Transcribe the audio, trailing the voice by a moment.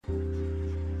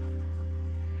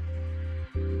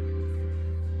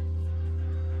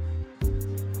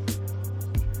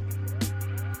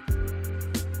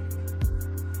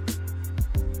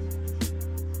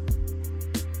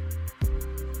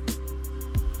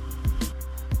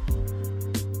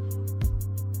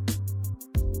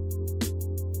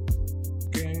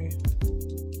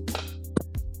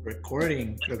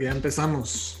Recording, creo que ya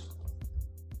empezamos.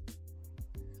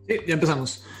 Sí, ya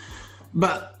empezamos.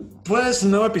 Va, pues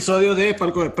nuevo episodio de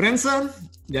Palco de Prensa.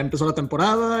 Ya empezó la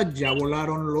temporada, ya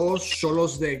volaron los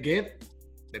Xolos de Guede,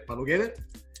 de Palo Guede.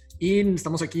 Y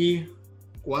estamos aquí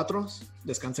 4.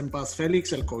 Descansa en paz,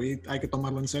 Félix. El COVID hay que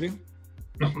tomarlo en serio.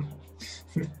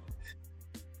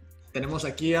 Tenemos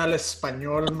aquí al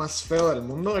español más feo del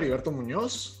mundo, Heriberto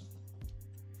Muñoz.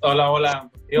 Hola.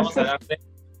 Íbamos a hablar de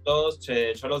todos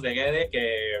Xolos de Guede,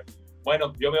 que,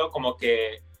 bueno, yo veo como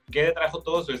que Guede trajo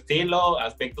todo su estilo,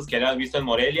 aspectos que hayas visto en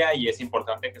Morelia, y es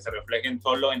importante que se reflejen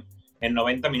solo en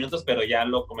 90 minutos, pero ya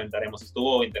lo comentaremos.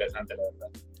 Estuvo interesante, la verdad.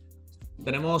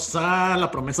 Tenemos a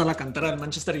la promesa de la cantera del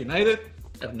Manchester United,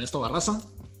 Ernesto Barraza.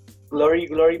 Glory,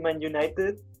 Glory Man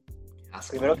United.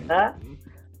 Primero que nada,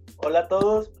 hola a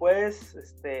todos. Pues,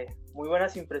 muy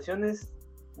buenas impresiones,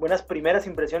 buenas primeras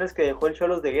impresiones que dejó el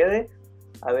Xolos de Guede.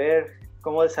 A ver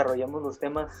cómo desarrollamos los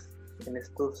temas en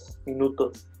estos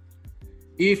minutos.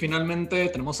 Y finalmente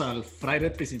tenemos al fraile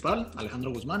principal,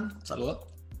 Alejandro Guzmán. Saludos.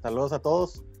 Saludos a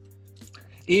todos.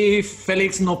 Y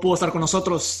Félix no pudo estar con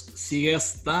nosotros. Sigue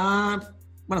está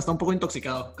un poco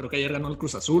intoxicado. Creo que ayer ganó el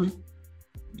Cruz Azul.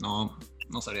 No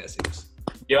sabría deciros.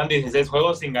 Llevan 16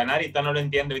 juegos sin ganar y tú no lo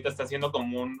entiende. Ahorita está haciendo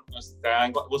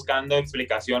está buscando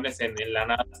explicaciones en la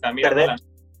nada. Está mirando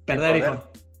Perder, hijo.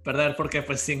 Perder, porque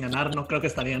pues sin ganar no creo que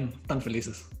estarían tan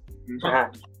felices.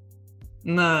 Ajá.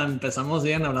 Empezamos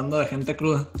bien hablando de gente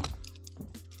cruda.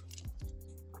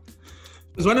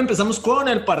 Pues bueno, empezamos con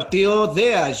el partido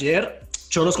de ayer.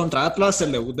 Xolos contra Atlas,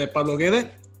 el debut de Pablo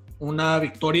Guede. Una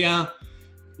victoria,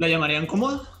 ¿la llamarían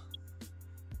cómoda?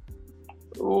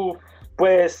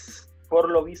 Pues por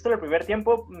lo visto en el primer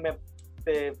tiempo me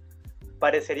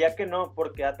parecería que no,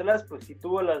 porque Atlas pues sí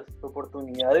tuvo las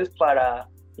oportunidades para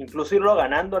incluso irlo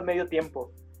ganando al medio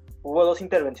tiempo. Hubo 2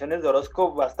 intervenciones de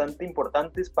Orozco bastante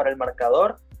importantes para el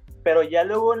marcador, pero ya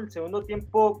luego en el segundo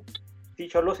tiempo sí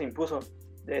Xolos se impuso.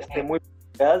 Muy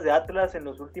pegadas de Atlas en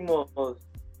los últimos,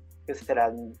 que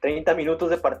serán 30 minutos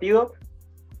de partido.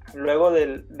 Luego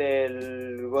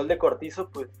del gol de Cortizo,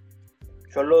 pues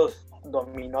Xolos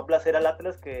dominó a placer al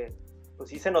Atlas, que pues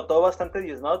sí se notó bastante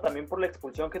diezmado también por la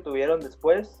expulsión que tuvieron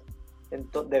después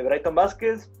de Brighton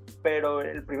Vázquez. Pero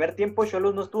el primer tiempo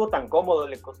Xolos no estuvo tan cómodo,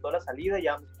 le costó la salida,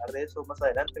 ya vamos a hablar de eso más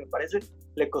adelante me parece,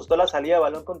 le costó la salida de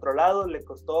balón controlado, le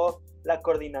costó la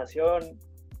coordinación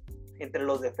entre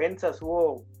los defensas,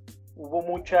 hubo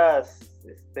muchos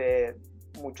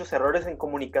errores en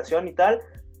comunicación y tal,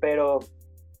 pero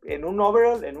en un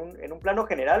overall, en un plano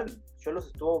general, Xolos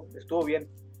estuvo bien.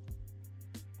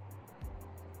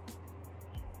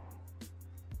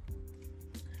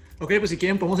 Ok, pues si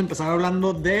quieren podemos empezar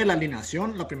hablando de la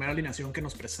alineación, la primera alineación que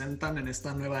nos presentan en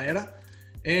esta nueva era.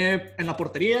 En la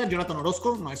portería, Jonathan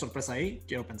Orozco, no hay sorpresa ahí,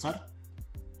 quiero pensar.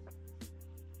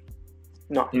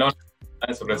 No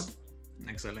hay sorpresa.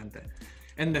 No. Excelente.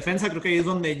 En defensa creo que ahí es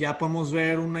donde ya podemos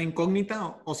ver una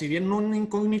incógnita, o si bien no una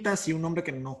incógnita, sí un nombre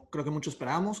que no creo que mucho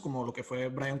esperábamos, como lo que fue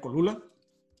Brian Colula.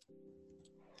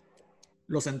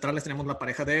 Los centrales tenemos la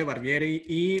pareja de Barbieri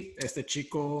y este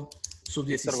chico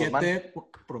sub-17,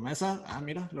 promesa.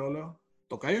 Mira, luego,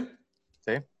 ¿Tocayo?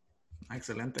 Sí.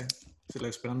 Excelente. Se le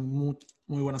esperan muy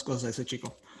buenas cosas a ese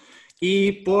chico.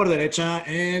 Y por derecha,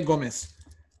 Gómez.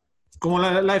 Como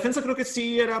la defensa creo que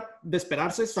sí era de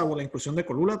esperarse, salvo la inclusión de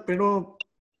Colula, pero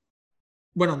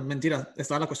bueno, mentira.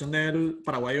 Estaba la cuestión del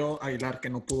paraguayo Aguilar, que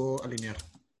no pudo alinear.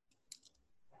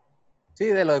 Sí,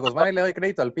 de lo de Guzmán le doy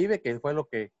crédito al pibe, que fue lo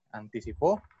que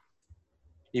anticipó.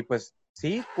 Y pues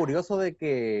sí, curioso de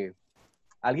que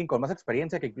alguien con más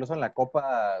experiencia, que incluso en la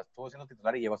Copa estuvo siendo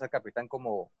titular y llegó a ser capitán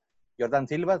como Jordan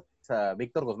Silva, o sea,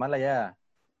 Víctor Guzmán le haya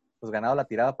pues ganado la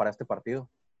tirada para este partido.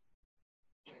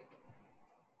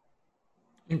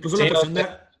 Incluso sí, la cuestión de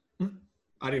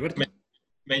Heriberto.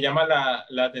 Me llama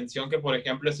la atención que, por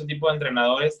ejemplo, este tipo de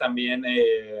entrenadores también,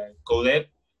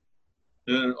 Coudet,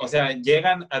 o sea,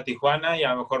 llegan a Tijuana y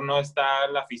a lo mejor no está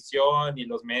la afición y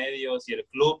los medios y el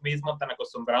club mismo tan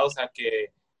acostumbrados a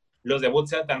que los debuts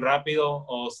sean tan rápido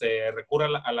o se recurra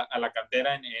a la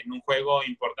cantera en un juego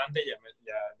importante, ya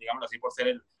digámoslo así, por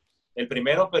ser el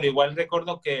primero, pero igual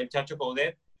recuerdo que el Chacho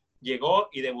Coudet llegó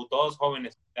y debutó a 2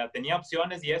 jóvenes. O sea, tenía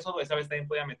opciones y esa vez también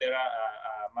podía meter a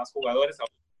más jugadores, a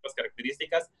otras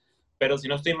características, pero si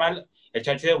no estoy mal, el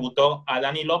Chacho debutó a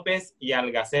Dani López y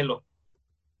al Gacelo.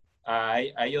 A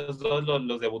ellos 2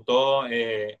 los debutó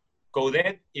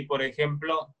Coudet, y por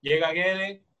ejemplo, llega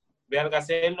Guede, ve al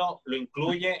Gacelo, lo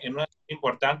incluye en una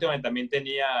importante donde también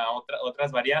tenía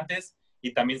otras variantes,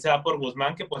 y también se va por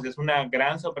Guzmán, que pues es una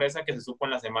gran sorpresa que se supo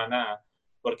en la semana,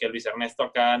 porque Luis Ernesto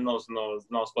acá nos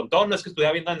contó, no es que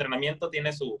estuviera viendo entrenamiento,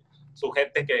 tiene su su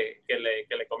gente que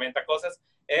le comenta cosas.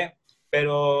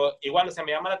 Pero igual, o sea,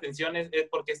 me llama la atención es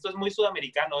porque esto es muy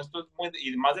sudamericano, esto es muy,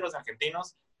 y más de los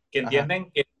argentinos, que entienden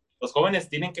que los jóvenes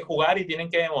tienen que jugar y tienen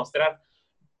que demostrar.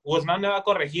 Guzmán me va a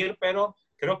corregir, pero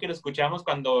creo que lo escuchamos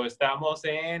cuando estábamos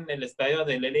en el estadio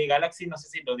del LA Galaxy, no sé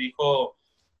si lo dijo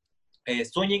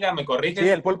Zúñiga, ¿me corriges? Sí,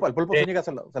 el pulpo Zúñiga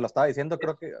se lo estaba diciendo,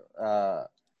 creo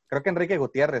que Enrique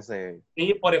Gutiérrez.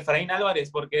 Sí, por Efraín Álvarez,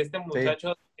 porque este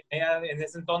muchacho tenía en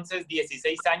ese entonces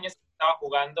 16 años, estaba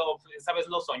jugando, esa vez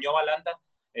lo soñó Balanta,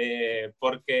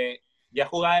 porque ya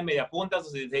jugaba en media punta a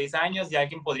sus 16 años, ya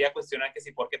alguien podría cuestionar que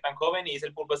sí, ¿por qué tan joven? Y dice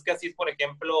el pulpo, es que así es, por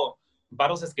ejemplo,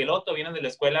 Barros Esqueloto, vienen de la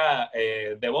escuela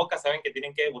de Boca, saben que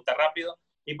tienen que debutar rápido,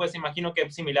 y pues imagino que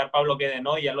es similar Pablo Guede,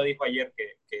 ¿no? Y ya lo dijo ayer,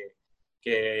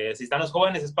 que si están los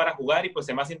jóvenes es para jugar, y pues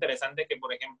es más interesante que,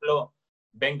 por ejemplo,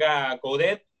 venga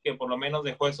Coudet, que por lo menos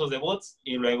dejó esos debuts,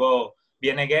 y luego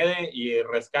viene Guede y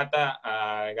rescata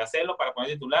a Gacelo para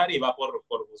poner titular y va por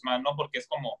Guzmán, ¿no? Porque es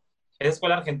como esa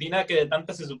escuela argentina que de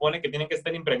tanto se supone que tienen que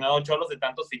estar impregnados cholos de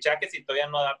tantos fichajes y todavía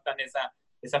no adaptan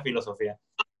esa filosofía.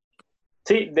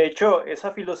 Sí, de hecho,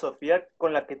 esa filosofía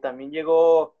con la que también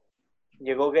llegó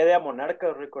Guede a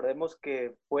Monarcas, recordemos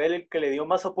que fue el que le dio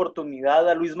más oportunidad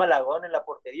a Luis Malagón en la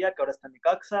portería, que ahora está en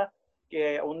Necaxa,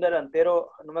 que un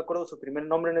delantero, no me acuerdo su primer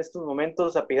nombre en estos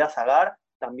momentos, apellida Zagar,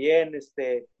 también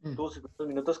tuvo sus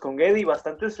minutos con Guede y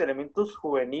bastantes elementos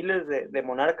juveniles de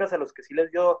Monarcas a los que sí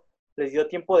les dio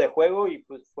tiempo de juego y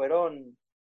pues fueron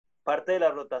parte de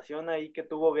la rotación ahí que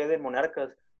tuvo Guede en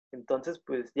Monarcas. Entonces,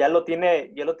 pues ya lo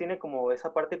tiene como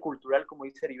esa parte cultural, como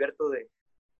dice Heriberto, de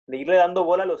irle dando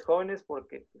bola a los jóvenes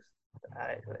porque pues,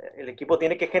 el equipo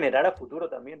tiene que generar a futuro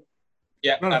también.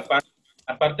 Ya,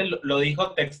 aparte lo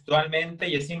dijo textualmente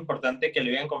y es importante que lo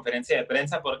diga en conferencia de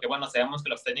prensa porque, bueno, sabemos que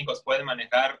los técnicos pueden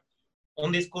manejar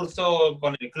un discurso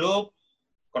con el club,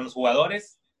 con los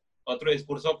jugadores, otro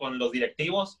discurso con los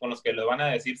directivos, con los que le van a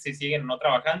decir si siguen o no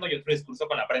trabajando, y otro discurso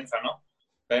con la prensa, ¿no?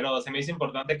 Pero se me hizo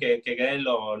importante que Guede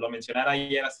lo mencionara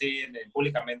ayer así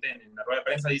públicamente en la rueda de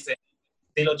prensa. Dice,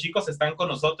 si los chicos están con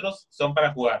nosotros, son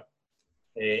para jugar.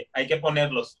 Hay que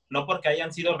ponerlos, no porque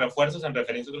hayan sido refuerzos en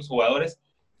referencia a otros jugadores,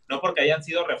 no porque hayan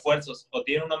sido refuerzos o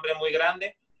tienen un nombre muy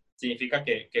grande, significa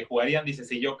que jugarían. Dice,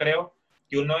 si yo creo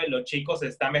que uno de los chicos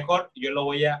está mejor, yo lo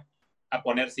voy a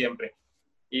poner siempre.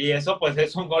 Y eso pues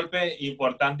es un golpe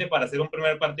importante para hacer un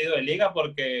primer partido de liga,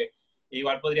 porque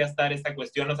igual podría estar esta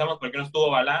cuestión, no sabemos por qué no estuvo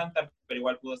Balanta, pero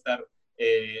igual pudo estar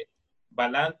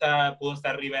Balanta, pudo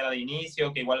estar Rivera de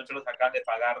inicio, que igual otros acaban de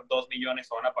pagar 2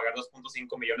 millones o van a pagar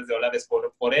 $2.5 millones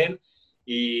por él,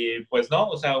 y pues no,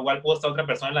 o sea, igual pudo estar otra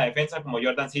persona en la defensa, como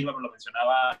Jordan Silva, me lo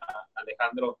mencionaba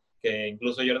Alejandro, que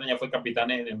incluso Jordan ya fue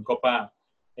capitán en Copa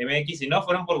MX, y no,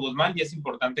 fueron por Guzmán, y es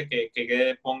importante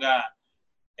que ponga,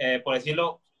 por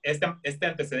decirlo, este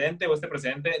antecedente o este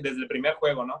precedente desde el primer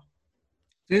juego, ¿no?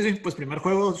 Sí, pues primer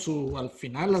juego, al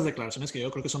final las declaraciones que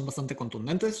yo creo que son bastante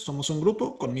contundentes. Somos un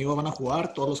grupo, conmigo van a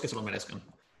jugar todos los que se lo merezcan.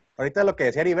 Ahorita lo que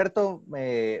decía Heriberto,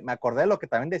 me acordé de lo que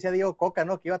también decía Diego Coca,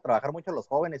 ¿no? Que iba a trabajar mucho los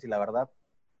jóvenes y la verdad,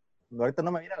 ahorita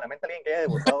no me viene a la mente alguien que haya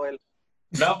debutado él.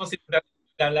 No, pues sí,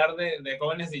 hablar de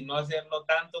jóvenes y no hacerlo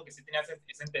tanto, que sí tenía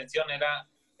esa intención,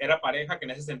 era pareja, que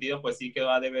en ese sentido pues sí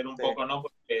quedó a deber un poco, ¿no?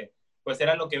 Porque pues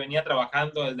era lo que venía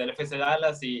trabajando desde el FC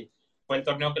Dallas y fue el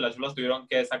torneo que los Cholos tuvieron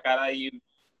que sacar ahí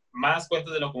más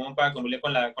cuentos de lo común para cumplir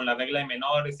con la regla de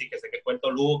menores, y que se quejó el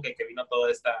Toluca y que vino toda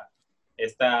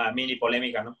esta mini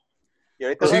polémica, ¿no? Y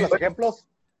ahorita pues los ejemplos.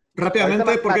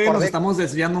 Rápidamente, porque nos estamos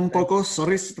desviando un poco,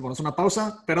 sorry si te pones una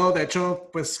pausa, pero de hecho,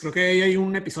 pues creo que ahí hay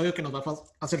un episodio que nos va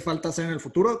a hacer falta hacer en el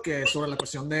futuro, que es sobre la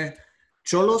cuestión de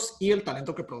Cholos y el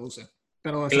talento que produce.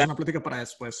 Pero esa es una plática para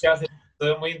después. Ya,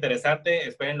 todo muy interesante,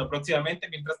 espérenlo próximamente,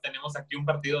 mientras tenemos aquí un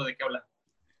partido de qué hablar.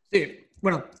 Sí,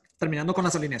 bueno, terminando con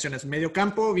las alineaciones. Medio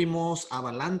campo vimos a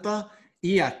Balanta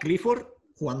y a Clifford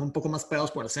jugando un poco más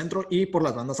pegados por el centro, y por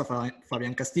las bandas a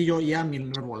Fabián Castillo y a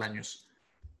Milner Bolaños.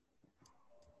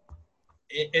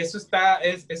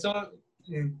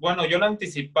 Bueno, yo lo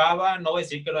anticipaba, no voy a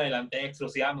decir que lo adelanté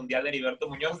exclusiva mundial de Heriberto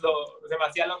Muñoz, se me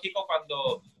hacía lógico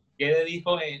cuando Guede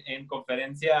dijo en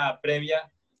conferencia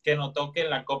previa que notó que en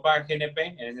la Copa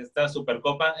GNP, en esta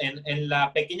Supercopa, en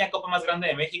la pequeña Copa más grande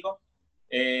de México,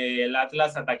 el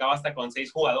Atlas atacaba hasta con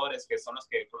 6 jugadores, que son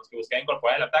con los que buscaba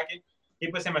incorporar el ataque, y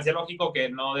pues se me hacía lógico que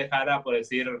no dejara, por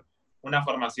decir, una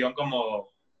formación como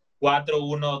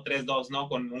 4-1-3-2, ¿no?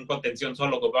 Con un contención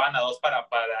solo, ocupaban a 2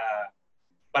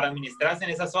 para administrarse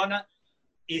en esa zona,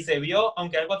 y se vio,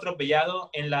 aunque algo atropellado,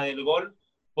 en la del gol,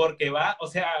 porque o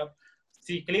sea,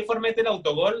 si Clifford mete el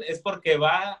autogol es porque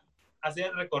va a hacer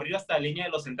el recorrido hasta la línea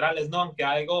de los centrales, ¿no? Aunque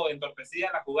algo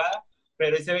entorpecía la jugada,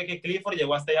 pero ahí se ve que Clifford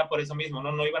llegó hasta allá por eso mismo,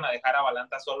 ¿no? No iban a dejar a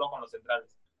Balanta solo con los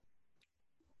centrales.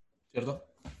 ¿Cierto?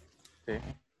 Sí.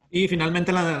 Y finalmente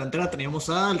en la delantera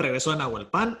teníamos al regreso de Nahuel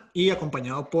Pan y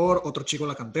acompañado por otro chico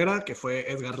de la cantera que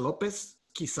fue Edgar López,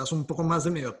 quizás un poco más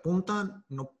de media punta.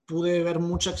 No pude ver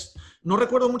no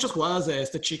recuerdo muchas jugadas de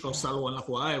este chico, salvo en la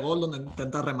jugada de gol donde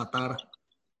intenta rematar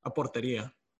a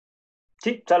portería.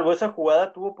 Sí, salvo esa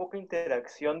jugada, tuvo poca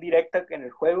interacción directa en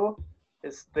el juego.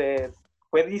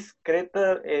 Fue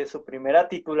discreta su primera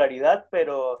titularidad,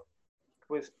 pero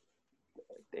pues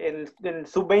en el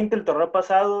sub-20 el torneo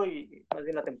pasado y más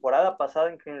bien la temporada pasada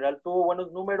en general tuvo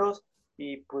buenos números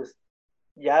y pues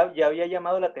ya había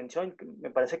llamado la atención.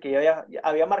 Me parece que ya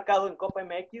había marcado en Copa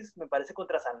MX, me parece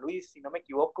contra San Luis, si no me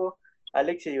equivoco.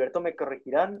 Alex y Heriberto me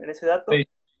corregirán en ese dato. Sí.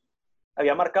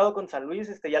 Había marcado con San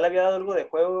Luis, ya le había dado algo de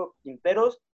juego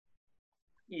Quinteros,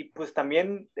 y pues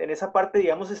también en esa parte,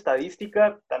 digamos,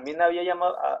 estadística, también habría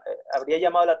llamado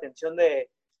la atención de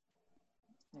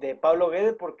Pablo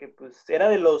Guede, porque pues era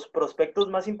de los prospectos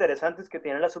más interesantes que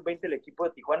tenía la sub-20 el equipo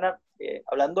de Tijuana,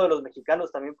 hablando de los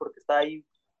mexicanos también, porque está ahí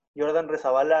Jordan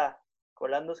Rezabala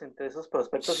colándose entre esos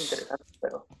prospectos interesantes,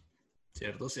 pero...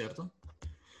 Cierto.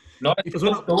 No, Y pues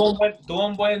bueno, tuvo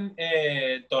un buen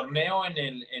torneo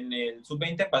en el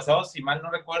sub-20 pasado, si mal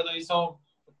no recuerdo, hizo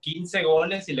 15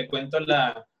 goles y le cuento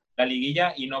la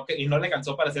liguilla y no le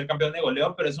alcanzó para ser campeón de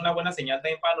goleo, pero es una buena señal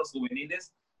también para los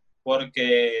juveniles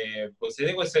porque, pues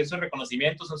digo, es su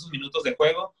reconocimiento, son sus minutos de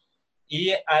juego.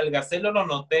 Y al Gacelo lo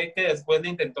noté que después le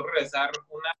intentó regresar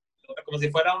como si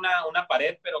fuera una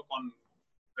pared, pero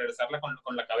regresarla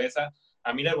con la cabeza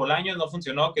a Miller Bolaños. No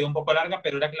funcionó, quedó un poco larga,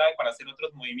 pero era clave para hacer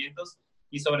otros movimientos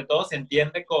y sobre todo se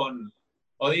entiende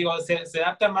se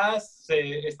adapta más,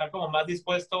 está como más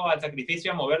dispuesto al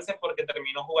sacrificio, a moverse, porque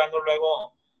terminó jugando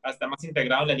luego hasta más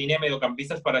integrado en la línea de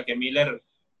mediocampistas para que Miller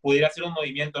pudiera hacer un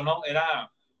movimiento, ¿no?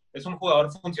 Es un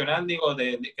jugador funcional,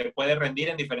 que puede rendir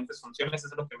en diferentes funciones, eso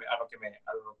es a lo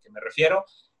que me refiero.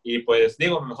 Y pues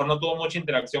mejor no tuvo mucha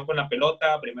interacción con la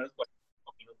pelota, primeros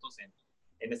 45 minutos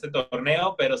en este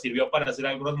torneo, pero sirvió para hacer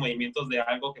algunos movimientos de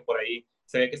algo que por ahí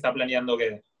se ve que está planeando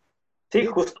Guede. Sí,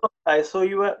 justo a eso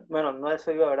iba, bueno, no a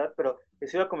eso iba, ¿verdad? Pero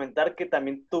eso iba a comentar que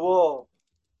también tuvo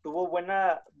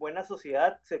buena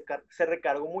sociedad, se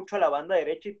recargó mucho a la banda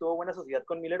derecha y tuvo buena sociedad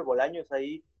con Miller Bolaños.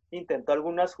 Ahí intentó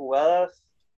algunas jugadas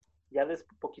ya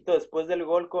poquito después del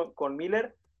gol con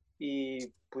Miller y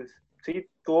pues sí,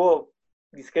 tuvo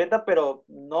discreta, pero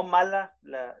no mala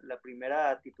la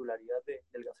primera titularidad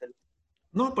del Gacel.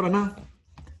 no, para nada.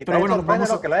 Y Pero bueno, sorprende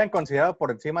vamos a... que lo hayan considerado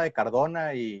por encima de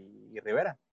Cardona y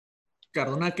Rivera.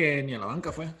 Cardona que ni a la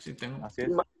banca fue, sí tengo. Así es.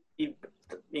 Y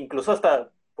incluso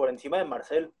hasta por encima de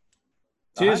Marcel.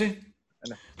 Sí, Ajá. sí.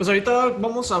 Pues ahorita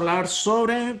vamos a hablar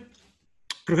sobre,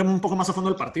 creo que un poco más a fondo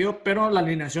del partido, pero la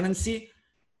alineación en sí,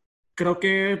 creo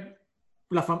que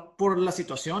por la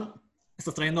situación,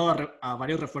 estás trayendo a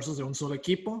varios refuerzos de un solo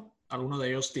equipo, algunos de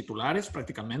ellos titulares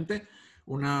prácticamente,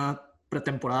 una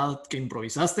pretemporada que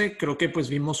improvisaste. Creo que pues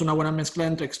vimos una buena mezcla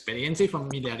entre experiencia y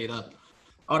familiaridad.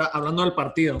 Ahora, hablando del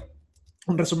partido,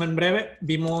 un resumen breve,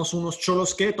 vimos unos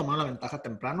Cholos que tomaron la ventaja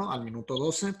temprano, al minuto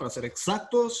 12, para ser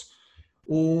exactos.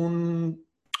 Un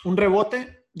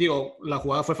rebote, la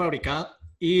jugada fue fabricada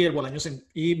y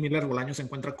Miller Bolaños se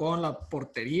encuentra con la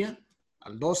portería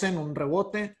al 12 en un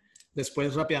rebote.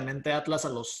 Después rápidamente Atlas a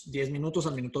los 10 minutos,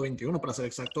 al minuto 21 para ser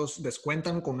exactos,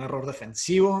 descuentan con un error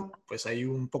defensivo. Pues hay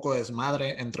un poco de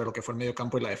desmadre entre lo que fue el medio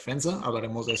campo y la defensa.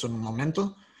 Hablaremos de eso en un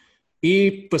momento.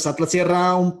 Y pues Atlas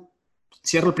cierra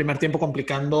el primer tiempo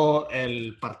complicando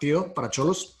el partido para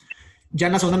Cholos. Ya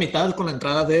en la segunda mitad, con la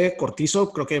entrada de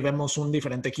Cortizo, creo que vemos un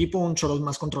diferente equipo, un Cholos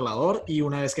más controlador, y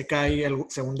una vez que cae el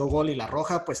segundo gol y la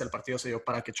roja, pues el partido se dio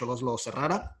para que Cholos lo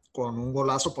cerrara, con un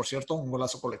golazo, por cierto, un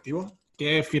golazo colectivo,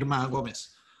 que firma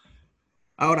Gómez.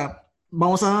 Ahora,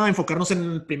 vamos a enfocarnos en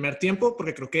el primer tiempo,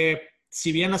 porque creo que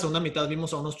si bien en la segunda mitad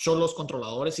vimos a unos Cholos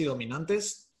controladores y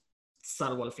dominantes,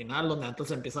 salvo al final, donde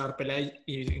Atlas empieza a dar pelea e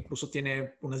incluso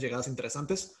tiene unas llegadas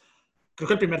interesantes, creo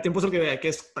que el primer tiempo es el que hay que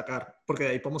destacar, porque de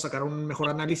ahí podemos sacar un mejor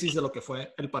análisis de lo que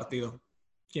fue el partido.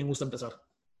 ¿Quién gusta empezar?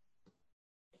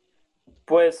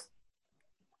 Pues,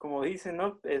 como dicen,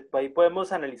 ¿no? Ahí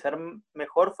podemos analizar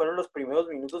mejor. Fueron los primeros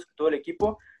minutos que tuvo el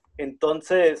equipo.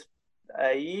 Entonces,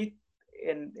 ahí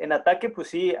en ataque, pues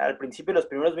sí, al principio, los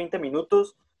primeros 20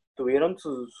 minutos tuvieron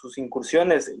sus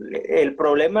incursiones. El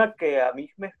problema que a mí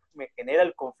me genera,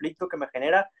 el conflicto que me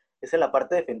genera, es en la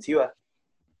parte defensiva.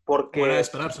 Porque... Como era de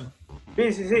esperarse.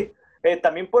 Sí.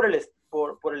 También por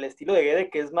el estilo de Guede,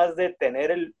 que es más de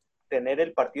tener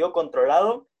el partido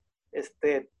controlado.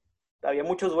 Había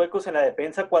muchos huecos en la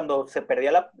defensa cuando se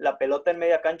perdía la pelota en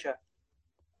media cancha.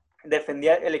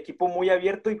 defendía el equipo muy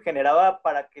abierto y generaba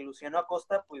para que Luciano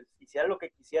Acosta pues hiciera lo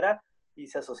que quisiera y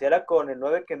se asociara con el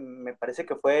 9 que me parece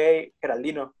que fue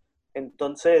Geraldino.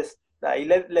 Entonces, ahí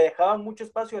le dejaban mucho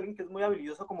espacio a alguien que es muy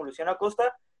habilidoso como Luciano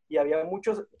Acosta y había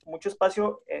mucho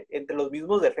espacio entre los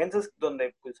mismos defensas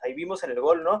donde pues ahí vimos en el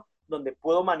gol, ¿no? Donde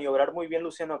pudo maniobrar muy bien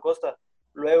Luciano Acosta.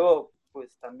 Luego,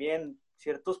 pues también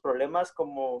ciertos problemas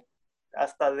como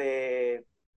hasta de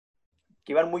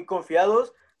que iban muy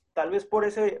confiados, tal vez por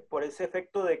ese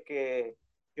efecto de que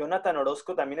Jonathan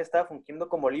Orozco también estaba fungiendo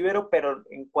como líbero, pero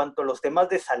en cuanto a los temas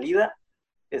de salida,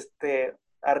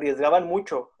 arriesgaban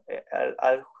mucho.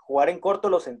 Al jugar en corto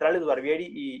los centrales Barbieri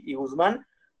y Guzmán,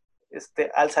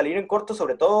 al salir en corto,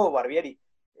 sobre todo Barbieri,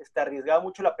 arriesgaba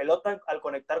mucho la pelota al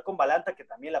conectar con Balanta, que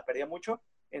también la perdía mucho.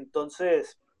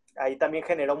 Entonces, ahí también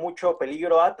generó mucho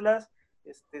peligro Atlas.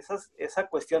 Esa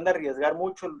cuestión de arriesgar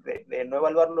mucho, de no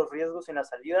evaluar los riesgos en la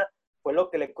salida, fue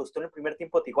lo que le costó en el primer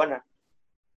tiempo a Tijuana.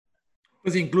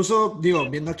 Pues incluso, digo,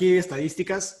 viendo aquí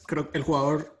estadísticas, creo que el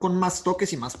jugador con más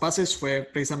toques y más pases fue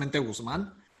precisamente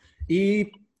Guzmán.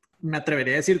 Y me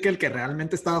atrevería a decir que el que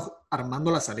realmente estaba armando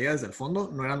la salida desde el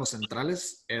fondo no eran los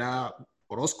centrales, era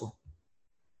Orozco.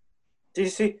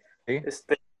 Sí.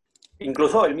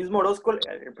 Incluso el mismo Orozco,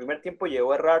 el primer tiempo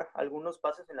llegó a errar algunos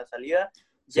pases en la salida.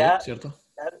 Ya, sí, cierto.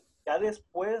 Ya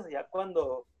después, ya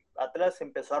cuando Atlas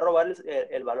empezó a robar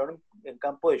el balón en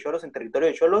campo de Xolos, en territorio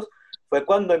de Xolos, fue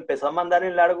cuando empezó a mandar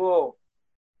en largo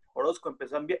Orozco,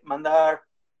 empezó a mandar,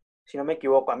 si no me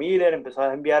equivoco, a Miller, empezó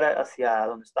a enviar hacia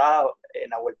donde estaba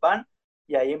Nahuelpan,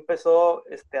 y ahí empezó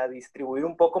a distribuir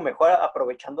un poco mejor,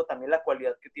 aprovechando también la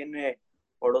cualidad que tiene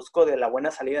Orozco de la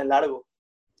buena salida en largo.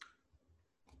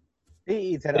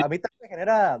 Sí, y a mí también me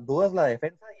genera dudas la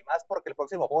defensa, y más porque el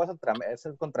próximo juego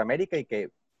es contra América, y que,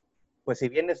 pues si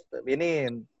bien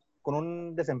viene con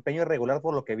un desempeño irregular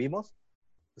por lo que vimos,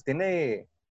 pues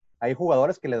hay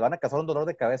jugadores que les van a causar un dolor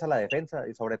de cabeza a la defensa,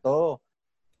 y sobre todo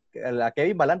a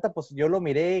Kevin Balanta, pues yo lo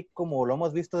miré como lo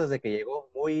hemos visto desde que llegó,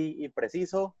 muy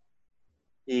impreciso,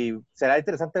 y será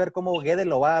interesante ver cómo Guede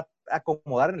lo va a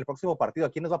acomodar en el próximo partido.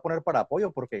 ¿A quién nos va a poner para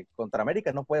apoyo? Porque contra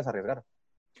América no puedes arriesgar.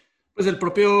 Pues el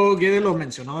propio Guede lo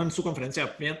mencionó en su conferencia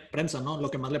de prensa, ¿no? Lo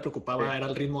que más le preocupaba era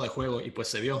el ritmo de juego y pues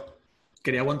se vio.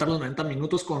 Quería aguantar los 90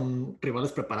 minutos con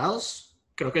rivales preparados.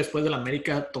 Creo que después del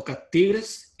América toca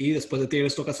Tigres y después de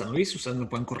Tigres toca San Luis. Ustedes me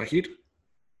pueden corregir.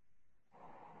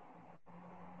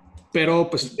 Pero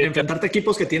pues enfrentarte a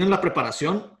equipos que tienen la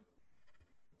preparación,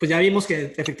 pues ya vimos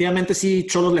que efectivamente sí,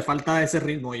 Xolos le falta ese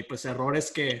ritmo y pues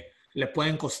errores que le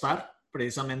pueden costar.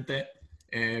 Precisamente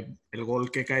el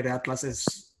gol que cae de Atlas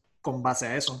es con base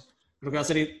a eso. Creo que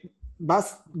va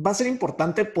a ser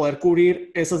importante poder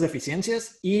cubrir esas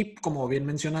deficiencias y, como bien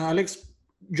menciona Alex,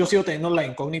 yo sigo teniendo la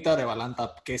incógnita de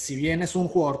Balanta, que si bien es un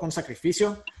jugador con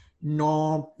sacrificio,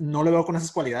 no le veo con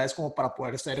esas cualidades como para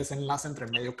poder hacer ese enlace entre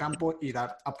el medio campo y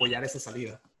apoyar esa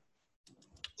salida.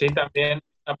 Sí, también,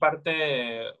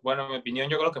 aparte, bueno, en mi opinión,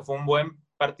 yo creo que fue un buen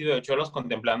partido de Xolos,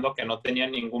 contemplando que no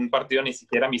tenían ningún partido ni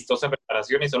siquiera amistoso en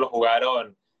preparación y solo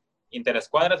jugaron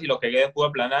interescuadras, y lo que Guede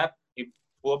pudo planear,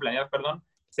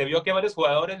 se vio que a varios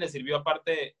jugadores les sirvió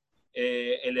aparte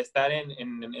el estar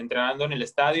entrenando en el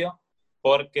estadio,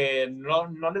 porque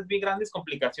no les vi grandes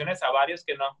complicaciones a varios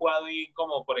que no han jugado ahí,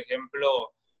 como por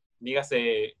ejemplo,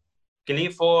 dígase,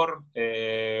 Clifford,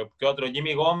 ¿qué otro?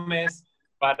 Jimmy Gómez,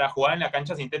 para jugar en la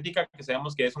cancha sintética, que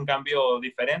sabemos que es un cambio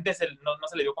diferente. No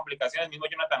se le dio complicaciones. El mismo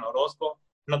Jonathan Orozco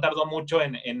no tardó mucho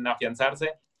en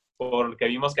afianzarse, porque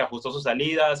vimos que ajustó sus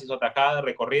salidas, hizo atajadas,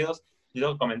 recorridos, y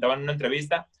lo comentaba en una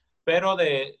entrevista. Pero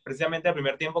precisamente al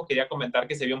primer tiempo quería comentar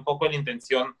que se vio un poco la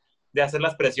intención de hacer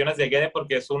las presiones de Guede,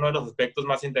 porque es uno de los aspectos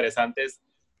más interesantes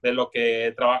de lo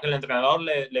que trabaja el entrenador.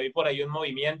 Le vi por ahí un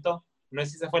movimiento. No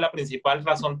sé si esa fue la principal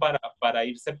razón para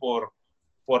irse por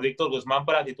Víctor Guzmán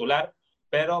para titular,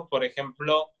 pero, por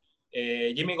ejemplo,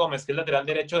 Jimmy Gómez, que es lateral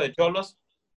derecho de Xolos,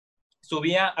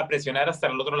 subía a presionar hasta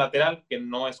el otro lateral, que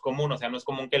no es común, o sea, no es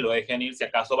común que lo dejen ir, si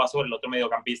acaso va sobre el otro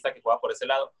mediocampista que juega por ese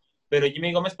lado, pero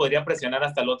Jimmy Gómez podría presionar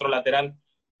hasta el otro lateral.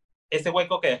 Ese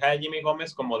hueco que dejaba Jimmy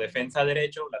Gómez como defensa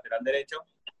derecho, lateral derecho,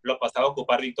 lo pasaba a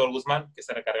ocupar Víctor Guzmán, que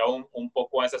se recargaba un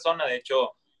poco a esa zona. De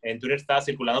hecho, en Twitter estaba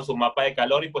circulando su mapa de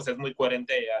calor y pues es muy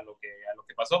coherente a lo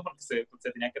que pasó, porque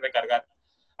se tenía que recargar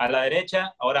a la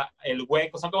derecha. Ahora, el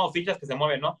hueco, son como fichas que se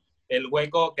mueven, ¿no? El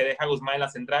hueco que deja Guzmán en la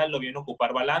central lo viene a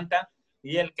ocupar Balanta,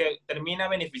 y el que termina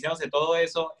beneficiándose de todo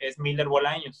eso es Miller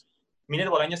Bolaños. Miller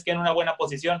Bolaños queda en una buena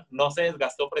posición, no se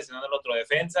desgastó presionando al otro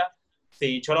defensa.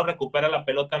 Si Cholo recupera la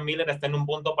pelota, Miller está en un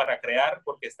punto para crear,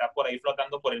 porque está por ahí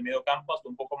flotando por el medio campo hasta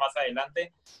un poco más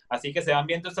adelante. Así que se van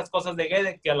viendo estas cosas de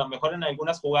Guede, que a lo mejor en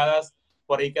algunas jugadas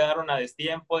por ahí quedaron a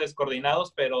destiempo,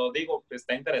 descoordinados, pero digo,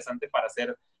 está interesante para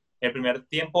hacer el primer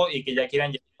tiempo y que ya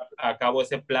quieran llevar a cabo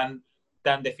ese plan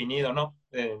tan definido, ¿no?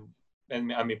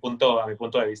 A mi punto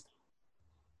de vista.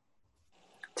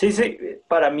 Sí, sí,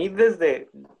 para mí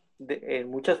en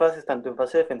muchas fases, tanto en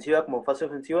fase defensiva como en fase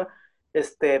ofensiva,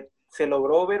 se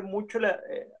logró ver mucho,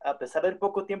 a pesar del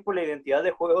poco tiempo, la identidad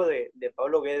de juego de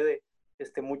Pablo Guede,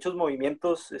 muchos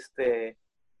movimientos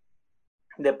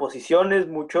de posiciones,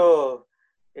 mucho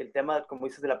el tema, como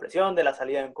dices, de la presión, de la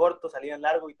salida en corto, salida en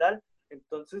largo y tal.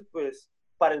 Entonces, pues,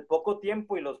 para el poco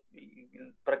tiempo y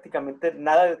prácticamente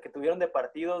nada que tuvieron de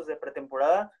partidos de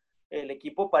pretemporada, el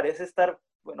equipo parece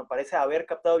haber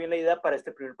captado bien la idea para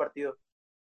este primer partido.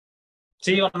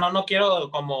 Sí, no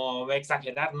quiero como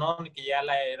exagerar, ¿no? Que ya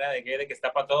la era de Guede que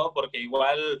está para todo, porque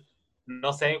igual,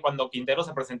 no sé, cuando Quintero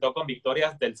se presentó con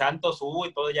victorias del Santos,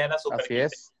 y todo ya era súper. Así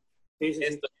es. Sí, sí,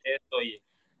 esto y...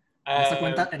 En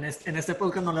cuenta, en este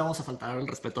podcast no le vamos a faltar el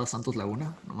respeto a Santos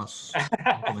Laguna, nomás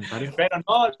un comentario. Pero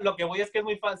no, lo que voy es que es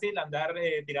muy fácil andar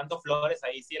tirando flores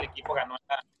ahí si el equipo ganó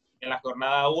en la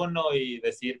jornada 1 y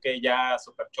decir que ya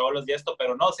super cholos y esto,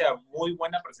 pero no, o sea, muy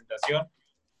buena presentación.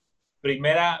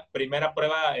 Primera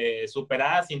prueba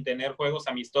superada sin tener juegos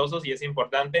amistosos y es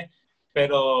importante,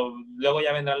 pero luego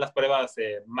ya vendrán las pruebas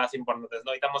más importantes, ¿no?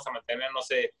 Ahorita vamos a mantener, no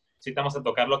sé, si vamos a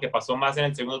tocar lo que pasó más en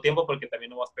el segundo tiempo porque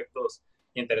también hubo aspectos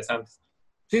interesantes.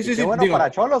 Sí, Qué bueno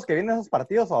para Cholos que vienen esos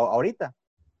partidos ahorita.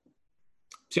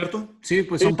 ¿Cierto? Sí,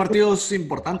 pues son partidos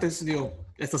importantes. Digo,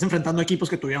 estás enfrentando equipos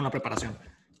que tuvieron la preparación.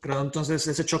 Creo entonces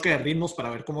ese choque de ritmos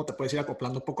para ver cómo te puedes ir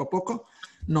acoplando poco a poco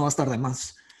no va a estar de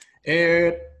más.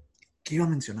 ¿Qué iba a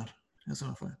mencionar? Eso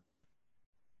me fue.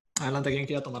 Adelante, ¿quién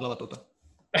quiera tomar la batuta?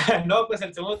 No, pues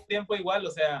el segundo tiempo igual,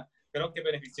 o sea, creo que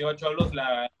benefició a Cholos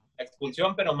la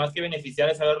expulsión, pero más que beneficiar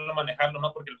es saberlo manejarlo,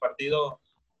 ¿no? Porque el partido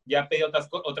ya pidió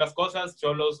otras cosas,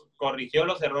 Cholos corrigió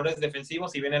los errores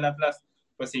defensivos y bien el Atlas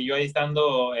pues siguió ahí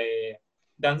estando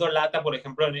dando lata, por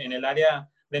ejemplo, en el área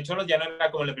de Cholos ya no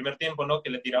era como en el primer tiempo, ¿no? Que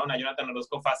le tiraron a Jonathan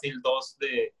Orozco fácil 2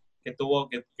 que tuvo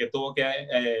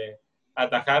que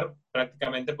atajar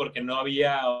prácticamente porque no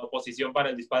había oposición para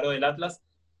el disparo del Atlas,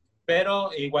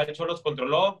 pero igual Cholos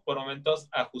controló, por momentos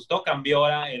ajustó, cambió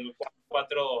ahora el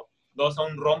 4-4-2 a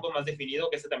un rombo más definido,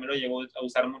 que ese también lo llegó a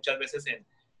usar muchas veces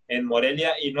en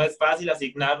Morelia, y no es fácil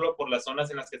asignarlo por las zonas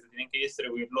en las que se tienen que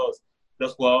distribuir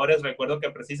los jugadores. Recuerdo que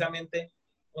precisamente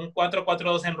un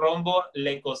 4-4-2 en rombo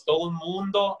le costó un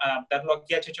mundo adaptarlo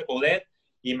aquí a Checho Coudet,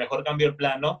 y mejor cambió el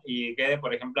plano, y que,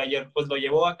 por ejemplo, ayer pues lo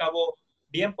llevó a cabo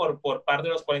bien por parte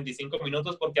de los 45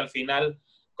 minutos, porque al final,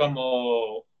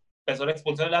 como empezó la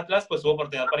expulsión del Atlas, pues hubo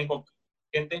oportunidad para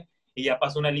gente y ya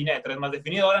pasó una línea de 3 más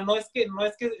definida. Ahora, no es que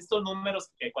estos números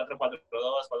que 4-4-2,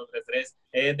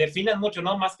 4-3-3, definan mucho,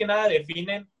 ¿no? Más que nada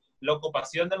definen la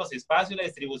ocupación de los espacios, la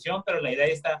distribución, pero la idea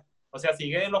está, o sea, si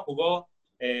Guede lo jugó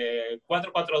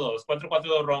 4-4-2,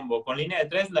 4-4-2 rombo, con línea de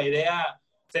 3, la idea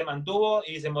se mantuvo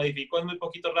y se modificó en muy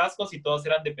poquitos rasgos y todos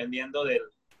eran dependiendo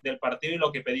del partido y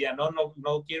lo que pedía.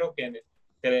 No quiero que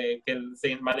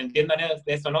se malentiendan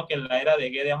esto, ¿no? Que en la era de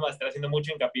Guede vamos a estar haciendo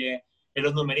mucho hincapié en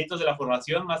los numeritos de la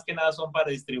formación, más que nada son para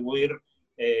distribuir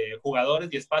jugadores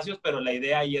y espacios, pero la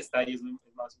idea ahí está y es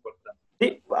más importante.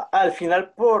 Sí, al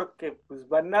final porque pues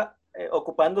van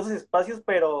ocupando esos espacios,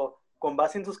 pero con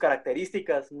base en sus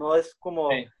características, no es como,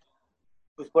 sí.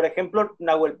 Pues por ejemplo,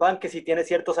 Nahuel Pan, que sí tiene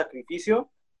cierto sacrificio,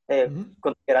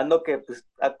 considerando que pues,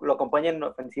 lo acompaña en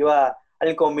ofensiva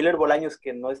alguien como Miller Bolaños,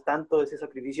 que no es tanto ese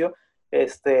sacrificio,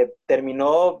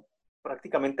 terminó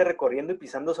prácticamente recorriendo y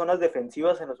pisando zonas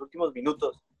defensivas en los últimos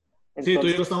minutos. Entonces, sí, tú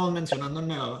y yo lo estamos mencionando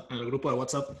en el grupo de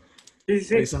WhatsApp. Sí.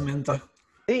 Precisamente.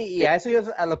 Sí, y a eso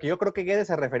a lo que yo creo que Guede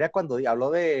se refería cuando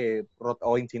habló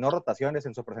o insinuó rotaciones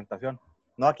en su presentación.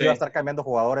 No aquí va a estar cambiando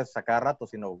jugadores a cada rato,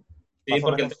 sino... Sí,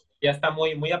 porque ya está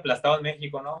muy, muy aplastado en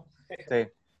México, ¿no? Sí.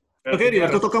 Creo que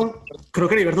Heriberto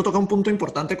toca un punto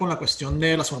importante con la cuestión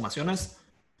de las formaciones.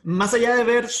 Más allá de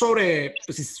ver sobre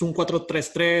pues, si es un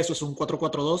 4-3-3 o es un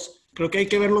 4-4-2, creo que hay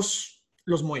que ver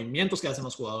los movimientos que hacen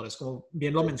los jugadores. Como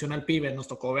bien lo menciona el pibe, nos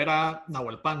tocó ver a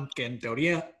Nahuel Pan, que en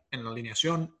teoría, en la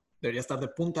alineación, debería estar de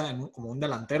punta como un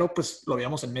delantero, pues lo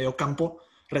veíamos en medio campo,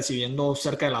 recibiendo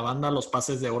cerca de la banda los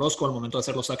pases de Orozco al momento de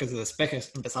hacer los saques de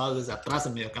despejes. Empezaba desde atrás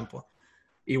en medio campo.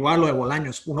 Igual lo de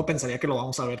Bolaños, uno pensaría que lo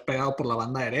vamos a ver pegado por la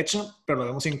banda derecha, pero lo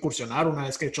vemos incursionar una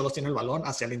vez que Cholos tiene el balón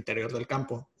hacia el interior del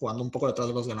campo, jugando un poco detrás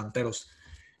de los delanteros.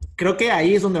 Creo que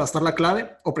ahí es donde va a estar la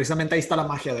clave, o precisamente ahí está la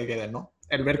magia de Guede, ¿no?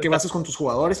 El ver qué haces con tus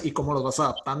jugadores y cómo los vas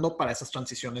adaptando para esas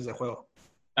transiciones de juego.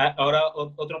 Ahora,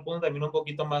 otro punto también un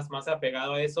poquito más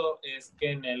apegado a eso es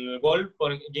que en el gol,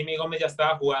 Jimmy Gómez ya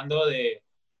estaba jugando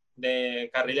de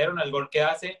carrilero en el gol que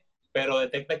hace, pero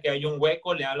detecta que hay un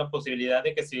hueco, le da la posibilidad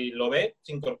de que si lo ve,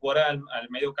 se incorpora al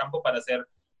medio campo para hacer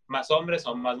más hombres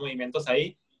o más movimientos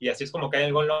ahí, y así es como cae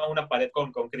el gol a una pared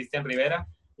con Cristian Rivera,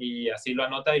 y así lo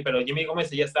anota, pero Jimmy Gómez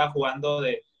ya estaba jugando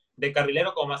de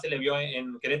carrilero, como más se le vio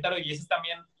en Querétaro, y ese es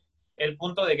también el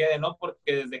punto de Guede, ¿no?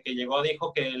 Porque desde que llegó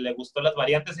dijo que le gustó las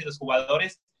variantes y los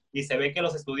jugadores, y se ve que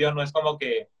los estudió, no es como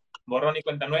que borrón y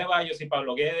cuenta nueva, yo soy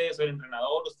Pablo Guede, soy el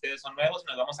entrenador, ustedes son nuevos,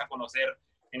 nos vamos a conocer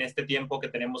en este tiempo que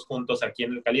tenemos juntos aquí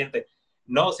en el caliente.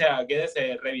 No, o sea, Guede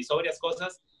se revisó varias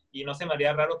cosas y no se me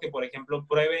haría raro que, por ejemplo,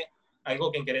 pruebe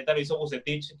algo que en Querétaro hizo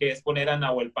Bucetich, que es poner a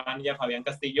Nahuel Pan y a Fabián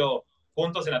Castillo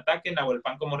juntos en ataque, Nahuel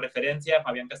Pan como referencia,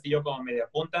 Fabián Castillo como media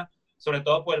punta, sobre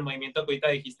todo por el movimiento que ahorita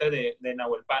dijiste de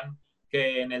Nahuel Pan,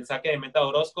 que en el saque de meta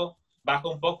Orozco baja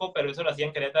un poco, pero eso lo hacía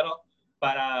en Querétaro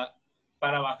para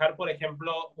bajar, por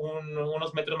ejemplo,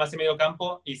 unos metros más en medio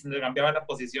campo y se le cambiaba la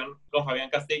posición con Fabián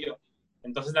Castillo.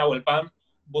 Entonces Nahuel Pan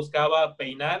buscaba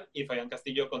peinar y Fabián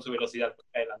Castillo con su velocidad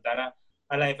adelantara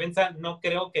a la defensa. No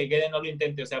creo que Guede no lo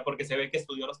intente, o sea, porque se ve que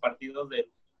estudió los partidos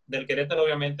del Querétaro,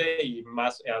 obviamente, y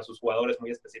más a sus jugadores muy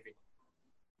específicos.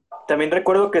 También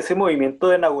recuerdo que ese movimiento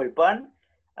de Nahuel Pan,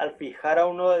 al fijar a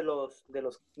uno de los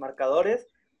marcadores,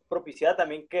 propiciaba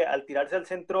también que al tirarse al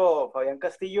centro Fabián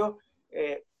Castillo,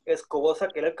 Escobosa,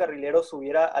 que era el carrilero,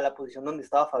 subiera a la posición donde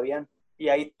estaba Fabián. Y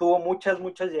ahí tuvo muchas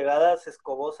llegadas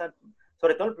Escobosa,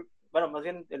 sobre todo, bueno, más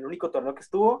bien el único torneo que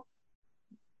estuvo.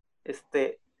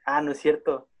 No es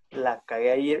cierto, la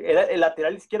cagué ahí. Era el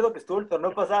lateral izquierdo que estuvo el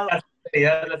torneo pasado.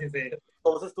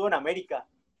 Escobosa estuvo en América,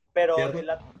 pero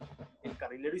el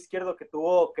carrilero izquierdo que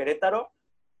tuvo Querétaro,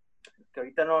 que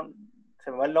ahorita no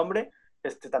se me va el nombre,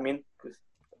 también pues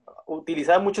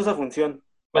utilizaba mucho esa función.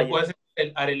 Pues puede ser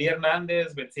el Arely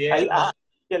Hernández, Betziel.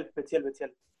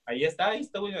 Betziel. Ahí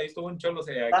estuvo en Cholos,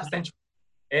 aquí está en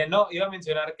Cholos. No, iba a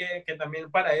mencionar que también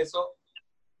para eso,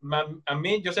 a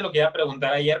mí, yo se lo quería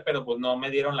preguntar ayer, pero pues no me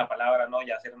dieron la palabra, ¿no?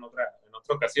 Ya será en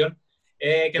otra ocasión.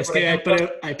 Es que ejemplo,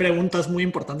 hay preguntas muy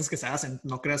importantes que se hacen.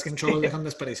 No creas que en Cholos dejan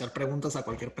desperdiciar preguntas a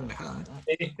cualquier pendejada.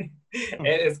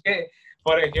 Es que,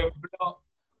 por ejemplo,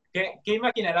 ¿qué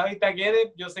imaginará ahorita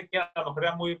Guede? Yo sé que a lo mejor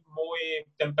era muy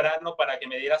temprano para que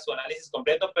me diera su análisis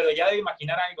completo, pero ya debe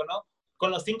imaginar algo, ¿no?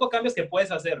 Con los 5 cambios que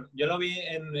puedes hacer. Yo lo vi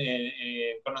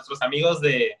con nuestros amigos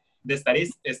de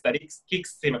Starix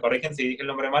Kicks, si me corrigen si dije el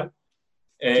nombre mal.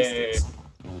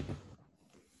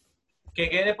 Que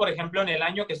Guede, por ejemplo, en el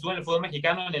año que estuvo en el fútbol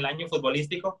mexicano, en el año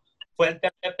futbolístico, fue el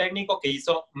tercer técnico que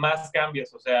hizo más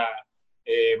cambios, o sea,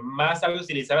 más sabe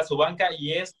utilizar a su banca,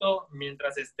 y esto,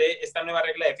 mientras esté esta nueva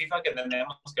regla de FIFA, que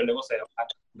entendemos que luego se va a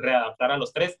readaptar a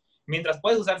los 3, mientras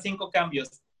puedes usar 5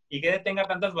 cambios y Guede tenga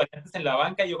tantas variantes en la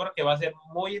banca, yo creo que va a ser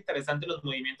muy interesante los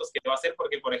movimientos que va a hacer,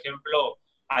 porque, por ejemplo,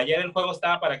 ayer el juego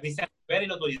estaba para Cristian Rivera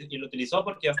y lo utilizó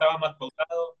porque ya estaba más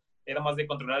pautado, era más de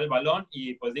controlar el balón,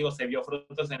 y pues digo, se vio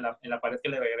frutos en la pared que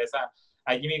le regresa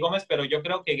a Jimmy Gómez, pero yo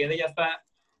creo que Guede ya está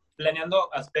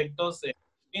planeando aspectos muy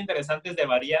interesantes de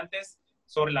variantes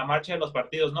sobre la marcha de los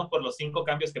partidos, ¿no? Por los 5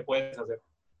 cambios que puedes hacer.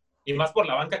 Y más por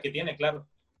la banca que tiene, claro.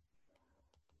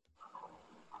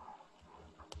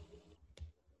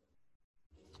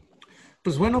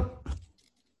 Pues bueno,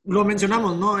 lo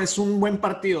mencionamos, ¿no? Es un buen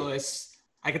partido.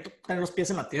 Hay que tener los pies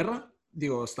en la tierra.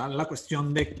 Digo, está la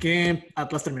cuestión de que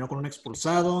Atlas terminó con un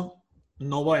expulsado.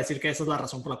 No voy a decir que esa es la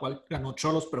razón por la cual ganó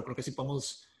Cholos, pero creo que sí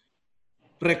podemos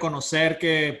reconocer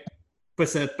que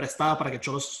pues se prestaba para que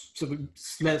Cholos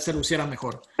se luciera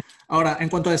mejor. Ahora, en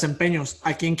cuanto a desempeños,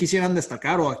 ¿a quién quisieran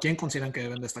destacar o a quién consideran que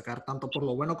deben destacar, tanto por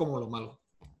lo bueno como lo malo?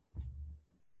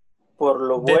 Por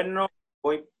lo bueno,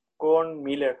 voy con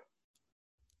Miller.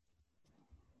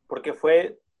 Porque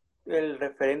fue el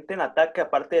referente en ataque,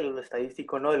 aparte de lo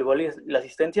estadístico, ¿no? Del gol y la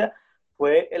asistencia,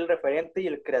 fue el referente y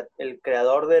el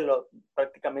creador de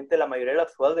prácticamente la mayoría de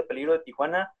las jugadas de peligro de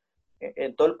Tijuana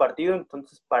en todo el partido.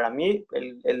 Entonces, para mí,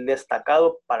 el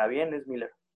destacado para bien es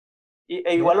Miller.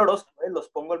 Igual Orozco, los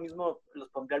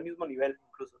pondré al mismo nivel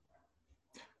incluso.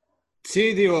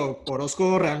 Sí, digo,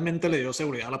 Orozco realmente le dio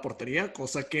seguridad a la portería,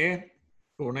 cosa que,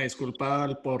 por una disculpa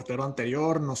al portero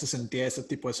anterior, no se sentía ese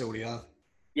tipo de seguridad.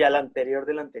 Y al anterior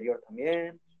del anterior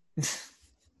también.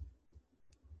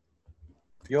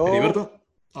 ¿Heriberto?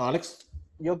 ¿Alex?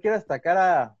 Yo quiero destacar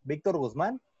a Víctor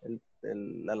Guzmán,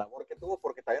 la labor que tuvo,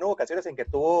 porque también hubo ocasiones en que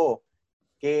tuvo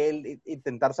que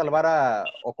intentar salvar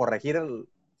o corregir,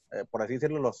 por así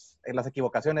decirlo, las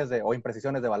equivocaciones o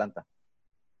imprecisiones de Balanta.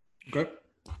 Okay.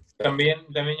 También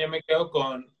yo me quedo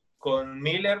con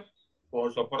Miller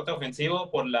por su aporte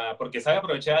ofensivo, porque sabe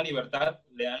aprovechar la libertad,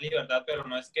 le dan libertad, pero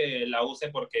no es que la use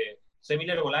porque soy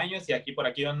Miller Bolaños y por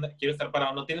aquí quiero estar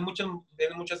parado. No tiene mucho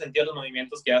sentido los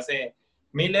movimientos que hace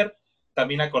Miller.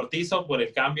 también a Cortizo por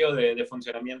el cambio de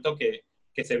funcionamiento que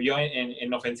se vio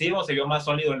en ofensivo, se vio más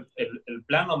sólido el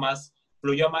plano,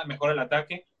 fluyó mejor el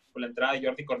ataque con la entrada de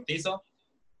Jordi Cortizo.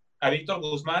 A Víctor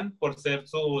Guzmán por ser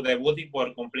su debut y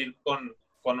por cumplir con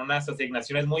unas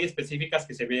asignaciones muy específicas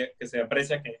que se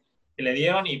aprecia que le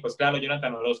dieron, y pues claro,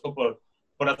 Jonathan Orozco por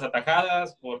las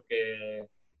atajadas, porque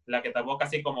la que tapó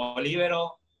casi como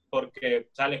líbero, porque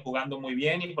sale jugando muy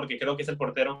bien y porque creo que es el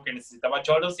portero que necesitaba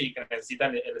Cholos y que necesita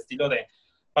el estilo de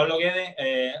Pablo Guede.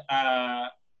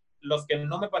 A los que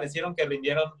no me parecieron que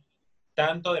rindieron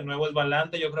tanto, de nuevo es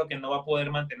Balanta. Yo creo que no va a poder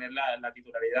mantener la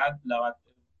titularidad, va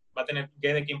a tener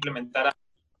Guede que implementar,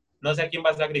 no sé a quién va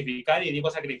a sacrificar, y digo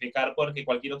sacrificar porque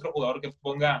cualquier otro jugador que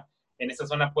ponga en esa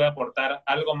zona puede aportar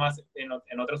algo más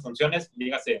en otras funciones,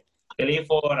 dígase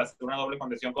Clifford, hacer una doble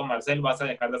contención con Marcel, vas a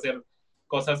dejar de hacer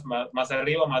cosas más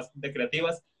arriba, más de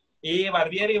creativas. Y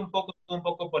Barbieri un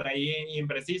poco por ahí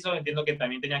impreciso. Entiendo que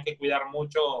también tenía que cuidar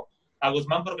mucho a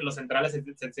Guzmán porque los centrales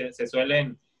se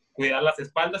suelen cuidar las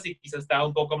espaldas, y quizás estaba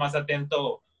un poco más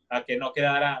atento a que no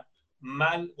quedara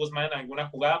mal Guzmán en alguna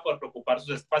jugada por preocupar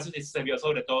sus espacios, y eso se vio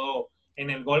sobre todo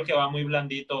en el gol, que va muy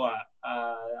blandito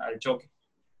al choque.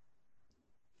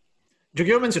 Yo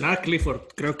quiero mencionar a Clifford.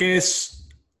 Creo que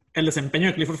el desempeño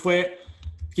de Clifford fue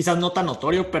quizás no tan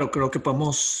notorio, pero creo que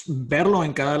podemos verlo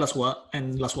en cada de las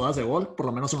jugadas de gol, por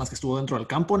lo menos en las que estuvo dentro del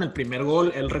campo. En el primer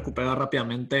gol, él recupera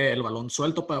rápidamente el balón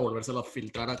suelto para volvérselo a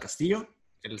filtrar a Castillo.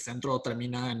 El centro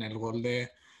termina en el gol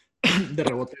de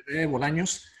rebote de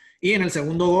Bolaños. Y en el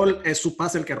segundo gol es su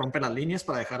pase el que rompe las líneas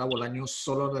para dejar a Bolaños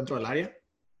solo dentro del área.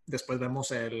 Después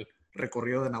vemos el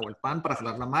recorrido de Nahuel Pan para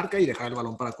jalar la marca y dejar el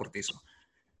balón para Cortizo.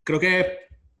 Creo que,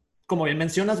 como bien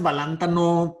mencionas, Balanta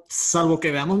no, salvo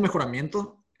que veamos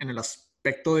mejoramiento en el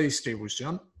aspecto de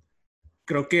distribución,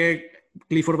 creo que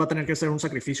Clifford va a tener que hacer un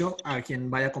sacrificio a quien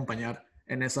vaya a acompañar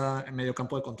en medio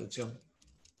campo de contención.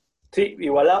 Sí,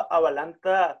 igual a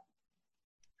Balanta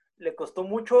le costó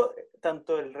mucho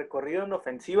tanto el recorrido en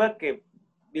ofensiva, que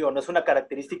digo, no es una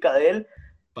característica de él,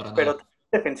 pero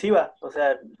defensiva, o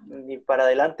sea, ni para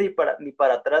adelante ni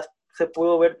para atrás se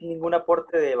pudo ver ningún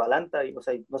aporte de Balanta, y, o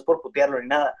sea, no es por putearlo ni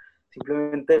nada,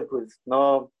 simplemente pues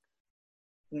no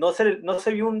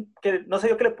se vio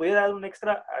que le pudiera dar un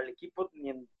extra al equipo ni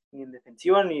en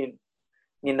defensiva, ni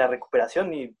en la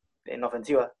recuperación, ni en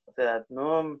ofensiva. O sea,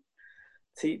 no,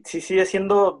 sí sigue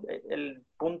siendo el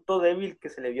punto débil que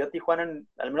se le vio a Tijuana,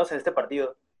 al menos en este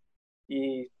partido.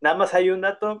 Y nada más hay un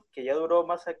dato que ya duró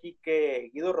más aquí que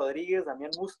Guido Rodríguez,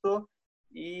 Damián Busto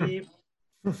y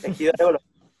Ejido Arevalo.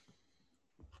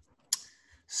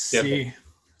 Sí,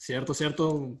 cierto.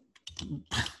 Son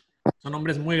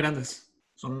hombres muy grandes.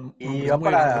 Y va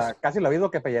para casi lo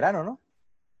mismo que Pellerano, ¿no?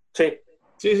 Sí.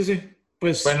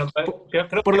 Pues, bueno,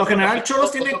 por lo general,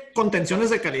 Cholos tiene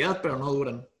contenciones de calidad, pero no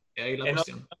duran. Ahí la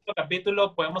cuestión. En otro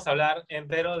capítulo podemos hablar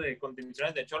entero de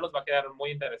contenciones de Cholos, va a quedar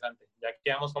muy interesante. Ya que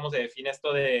veamos cómo se define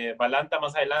esto de Balanta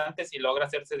más adelante, si logra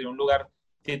hacerse de un lugar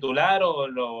titular o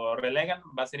lo relegan,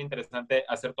 va a ser interesante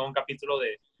hacer todo un capítulo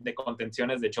de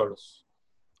contenciones de Cholos.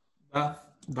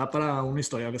 Da para una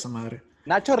historia de esa madre.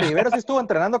 Nacho Rivero sí estuvo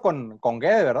entrenando con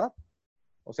Guede, ¿verdad?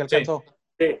 ¿O se alcanzó?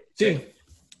 Sí.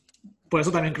 Por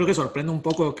eso también creo que sorprende un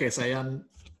poco que se hayan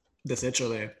deshecho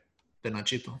de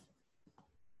Nachito.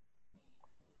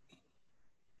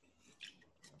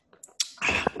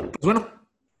 Pues bueno,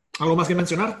 ¿algo más que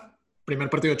mencionar? Primer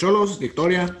partido de Cholos,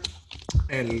 victoria.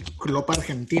 El club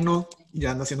argentino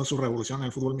ya anda haciendo su revolución en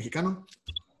el fútbol mexicano.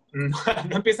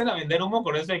 No empiecen a vender humo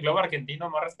con eso del club argentino.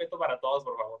 Más respeto para todos,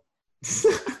 por favor.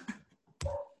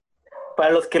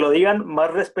 Para los que lo digan,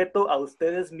 más respeto a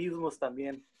ustedes mismos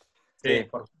también. Sí.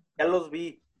 Ya los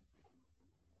vi.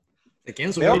 ¿Se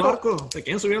quieren subir al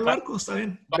barco? Está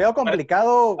bien. Veo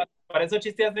complicado. Para esos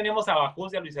chistes ya tenemos a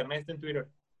Bajús y a Luis Ernesto en Twitter.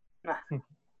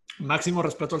 Máximo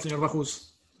respeto al señor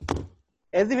Bajús.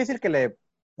 Es difícil que le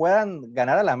puedan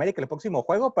ganar a la América el próximo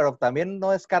juego, pero también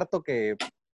no descarto que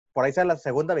por ahí sea la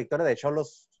segunda victoria de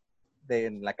Cholos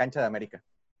en la cancha de América.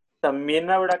 También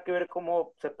habrá que ver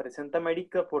cómo se presenta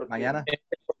América porque mañana.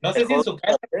 No sé si en su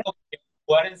cancha o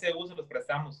jugar en CU se los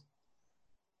prestamos.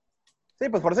 Sí,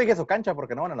 pues por eso dije su cancha,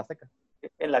 porque no van a la Azteca.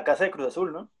 En la casa de Cruz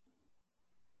Azul, ¿no?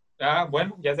 Ah,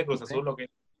 bueno, ya es de Cruz Azul, ¿o qué?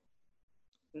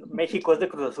 México es de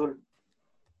Cruz Azul.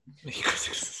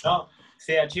 No,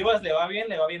 si a Chivas le va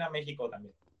bien a México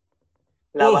también.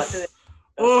 La base de...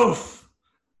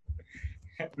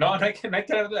 No hay que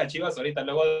hablar de las Chivas ahorita,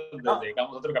 luego nos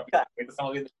dedicamos a otro capítulo. Ahorita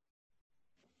estamos viendo.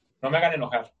 No me hagan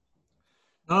enojar.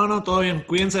 No, todo bien.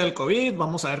 Cuídense del COVID.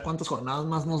 Vamos a ver cuántas jornadas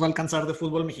más nos va a alcanzar de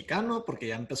fútbol mexicano, porque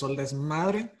ya empezó el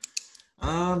desmadre.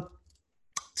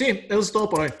 Sí, eso es todo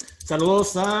por hoy.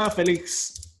 Saludos a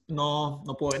Félix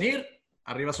no pudo venir.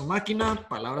 Arriba su máquina,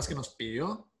 palabras que nos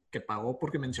pidió, que pagó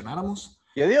porque mencionáramos.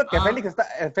 Yo digo que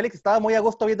Félix estaba muy a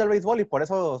gusto viendo el béisbol y por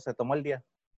eso se tomó el día.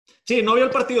 Sí, no vio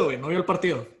el partido, güey, no vio el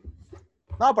partido.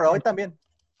 No, pero hoy también.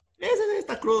 Ese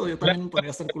está crudo, yo también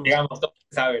podría estar crudo. Digamos, todo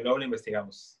se sabe, luego lo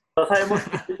investigamos.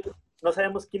 No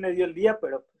sabemos quién le dio el día,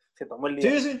 pero se tomó el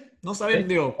día. Sí, no saben,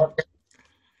 digo.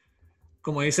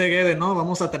 Como dice Guede, ¿no?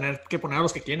 Vamos a tener que poner a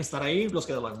los que quieren estar ahí, los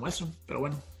que lo demuestran. Pero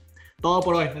bueno, todo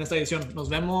por hoy en esta edición. Nos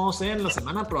vemos en la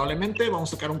semana, probablemente.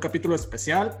 Vamos a sacar un capítulo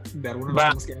especial de algunos de los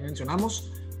temas que ya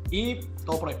mencionamos. Y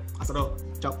todo por hoy. Hasta luego.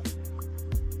 Chao.